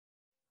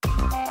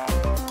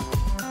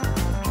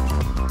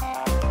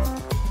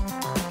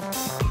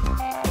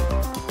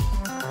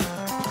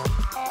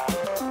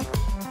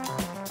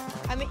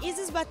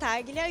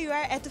Bataglia. You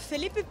are at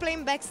Philipp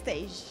Plein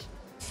backstage.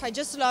 I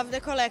just love the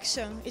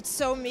collection. It's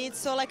so me, it's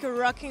so like a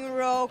rock and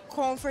roll,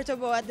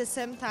 comfortable at the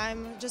same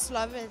time. Just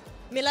love it.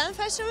 Milan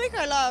Fashion Week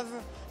I love.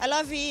 I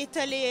love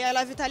Italy, I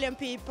love Italian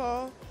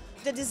people,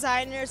 the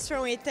designers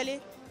from Italy.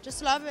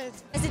 Just love it.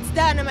 It's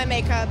done on my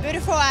makeup,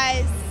 beautiful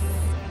eyes.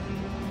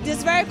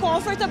 These very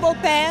comfortable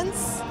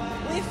pants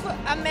with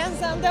a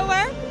men's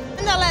underwear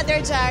and a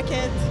leather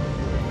jacket.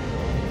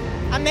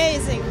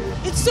 Amazing.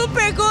 It's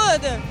super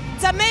good.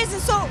 It's amazing.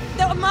 So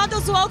the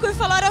models walk with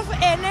a lot of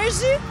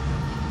energy,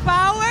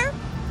 power.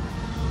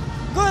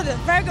 Good,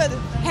 very good.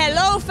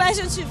 Hello,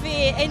 Fashion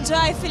TV.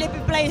 Enjoy Philipp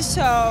Plein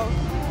show.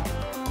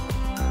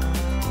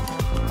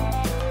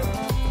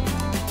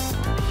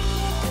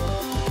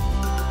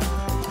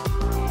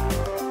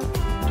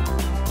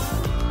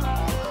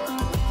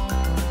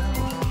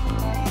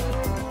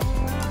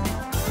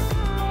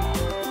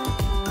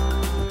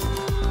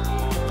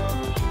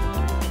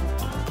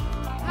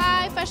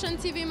 Fashion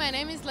TV, my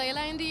name is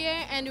Leila in the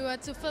air, and we are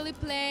to Philipp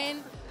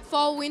Plein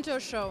fall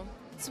winter show.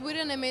 It's really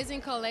an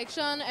amazing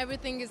collection.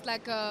 Everything is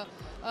like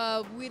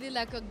really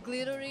like a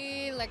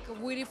glittery, like a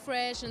really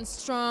fresh and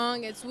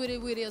strong. It's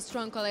really a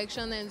strong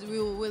collection, and we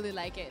will really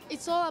like it.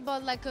 It's all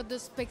about like the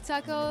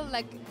spectacle,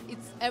 like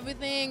it's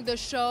everything, the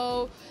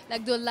show,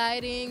 like the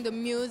lighting, the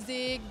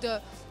music,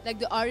 the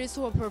artists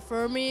who are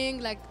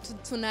performing. Like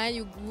tonight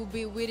you will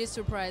be really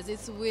surprised.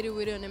 It's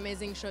really an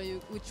amazing show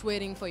which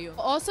waiting for you.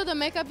 Also the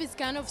makeup is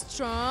kind of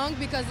strong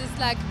because it's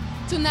like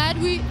tonight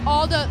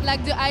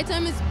the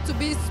item is to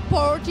be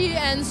sporty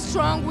and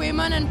strong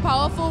women and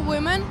powerful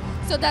women.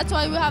 So that's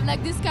why we have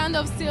like this kind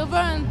of silver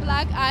and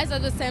black eyes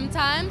at the same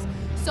time.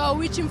 So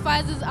which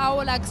emphasizes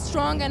our like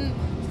strong and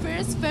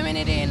fierce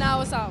femininity in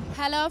ourselves.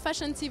 Hello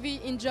Fashion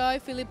TV, enjoy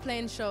Philipp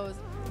Plein shows.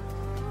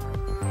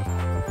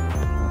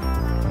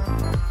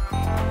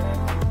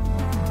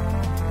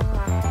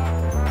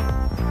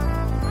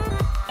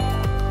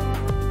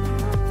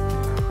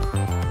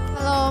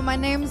 Hello, my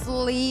name is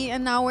Lee,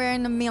 and now we're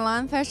in the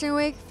Milan Fashion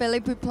Week,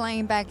 Philipp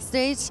Plein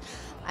backstage,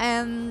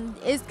 and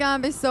it's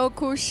gonna be so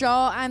cool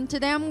show. And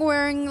today I'm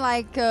wearing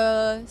like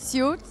a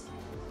suit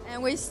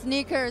and with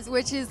sneakers,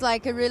 which is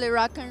like a really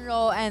rock and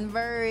roll and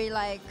very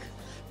like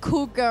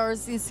cool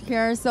girls is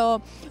here.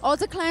 So all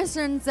the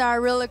collections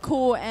are really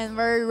cool and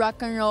very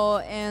rock and roll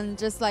and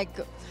just like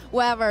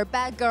whatever,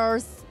 bad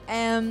girls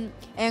and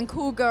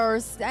cool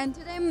girls. And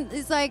today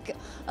it's like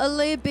a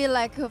little bit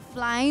like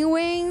flying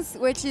wings,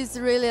 which is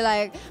really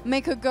like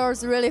make a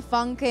girls really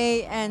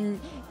funky and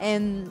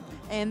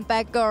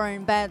bad girl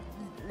and bad.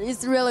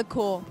 It's really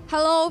cool.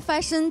 Hello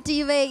Fashion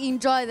TV,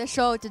 enjoy the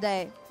show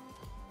today.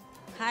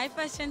 Hi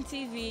Fashion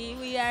TV,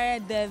 we are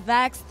at the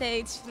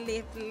backstage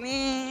Philipp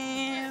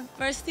Plein.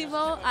 First of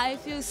all, I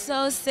feel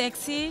so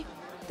sexy.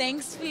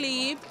 Thanks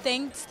Philipp,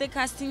 thanks the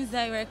casting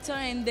director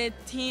and the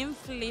team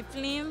Philipp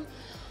Plein.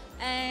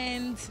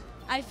 And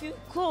I feel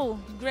cool,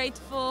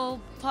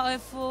 grateful,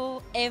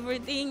 powerful,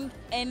 everything,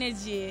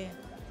 energy.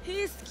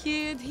 He's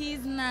cute,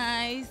 he's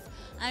nice.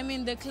 I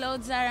mean, the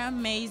clothes are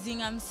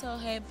amazing. I'm so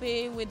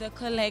happy with the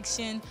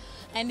collection.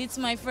 And it's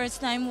my first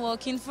time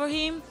working for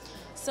him.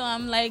 So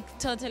I'm like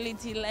totally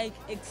like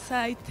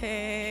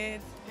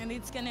excited. And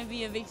it's gonna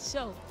be a big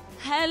show.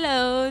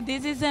 Hello,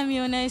 this is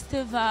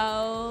imaginative,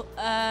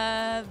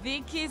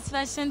 Vicky's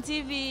Fashion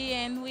TV,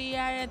 and we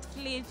are at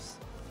Philipp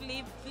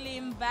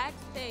Plein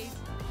backstage.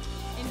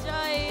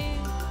 Enjoy!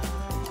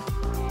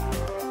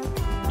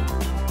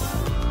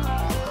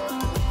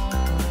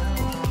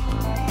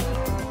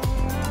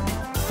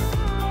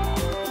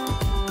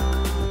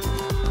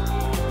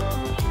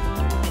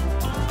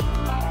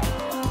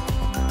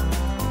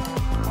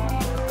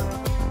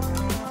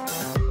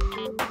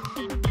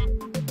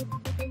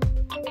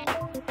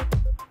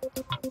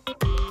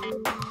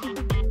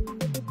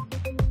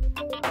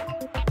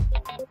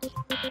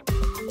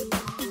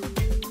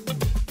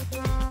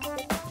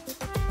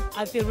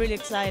 I feel really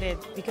excited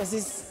because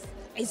it's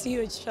a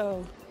huge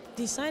show.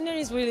 Designer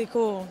is really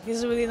cool.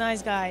 He's a really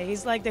nice guy.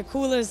 He's like the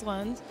coolest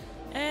one.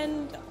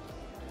 And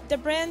the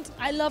brand,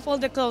 I love all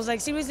the clothes. Like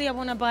seriously, I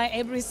want to buy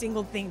every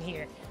single thing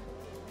here.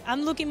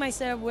 I'm looking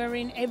myself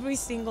wearing every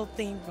single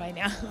thing right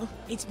now.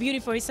 It's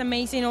beautiful, it's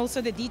amazing.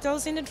 Also the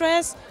details in the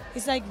dress,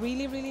 it's like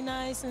really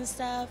nice and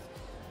stuff.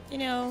 You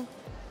know,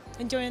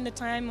 enjoying the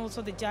time,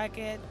 also the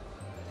jacket.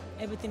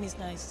 Everything is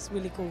nice, it's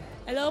really cool.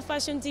 Hello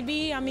Fashion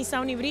TV, I'm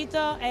Isauni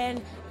Brito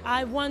and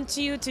I want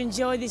you to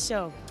enjoy the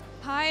show.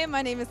 Hi,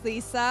 my name is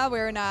Lisa.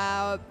 We're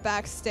now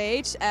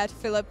backstage at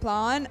Philipp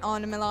Plein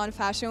on Milan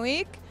Fashion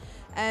Week.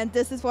 And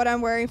this is what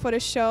I'm wearing for the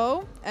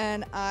show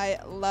and I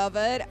love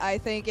it. I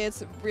think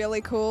it's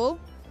really cool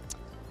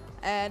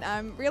and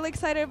I'm really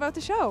excited about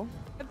the show.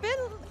 I've been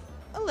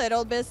a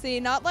little busy,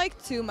 not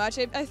like too much.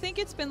 I think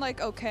it's been like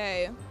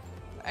okay.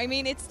 I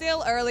mean, it's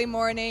still early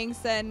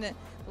mornings and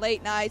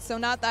late nights, so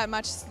not that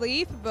much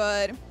sleep,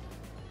 but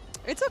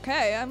it's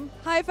okay.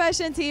 Hi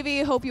Fashion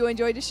TV, hope you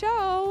enjoyed the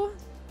show.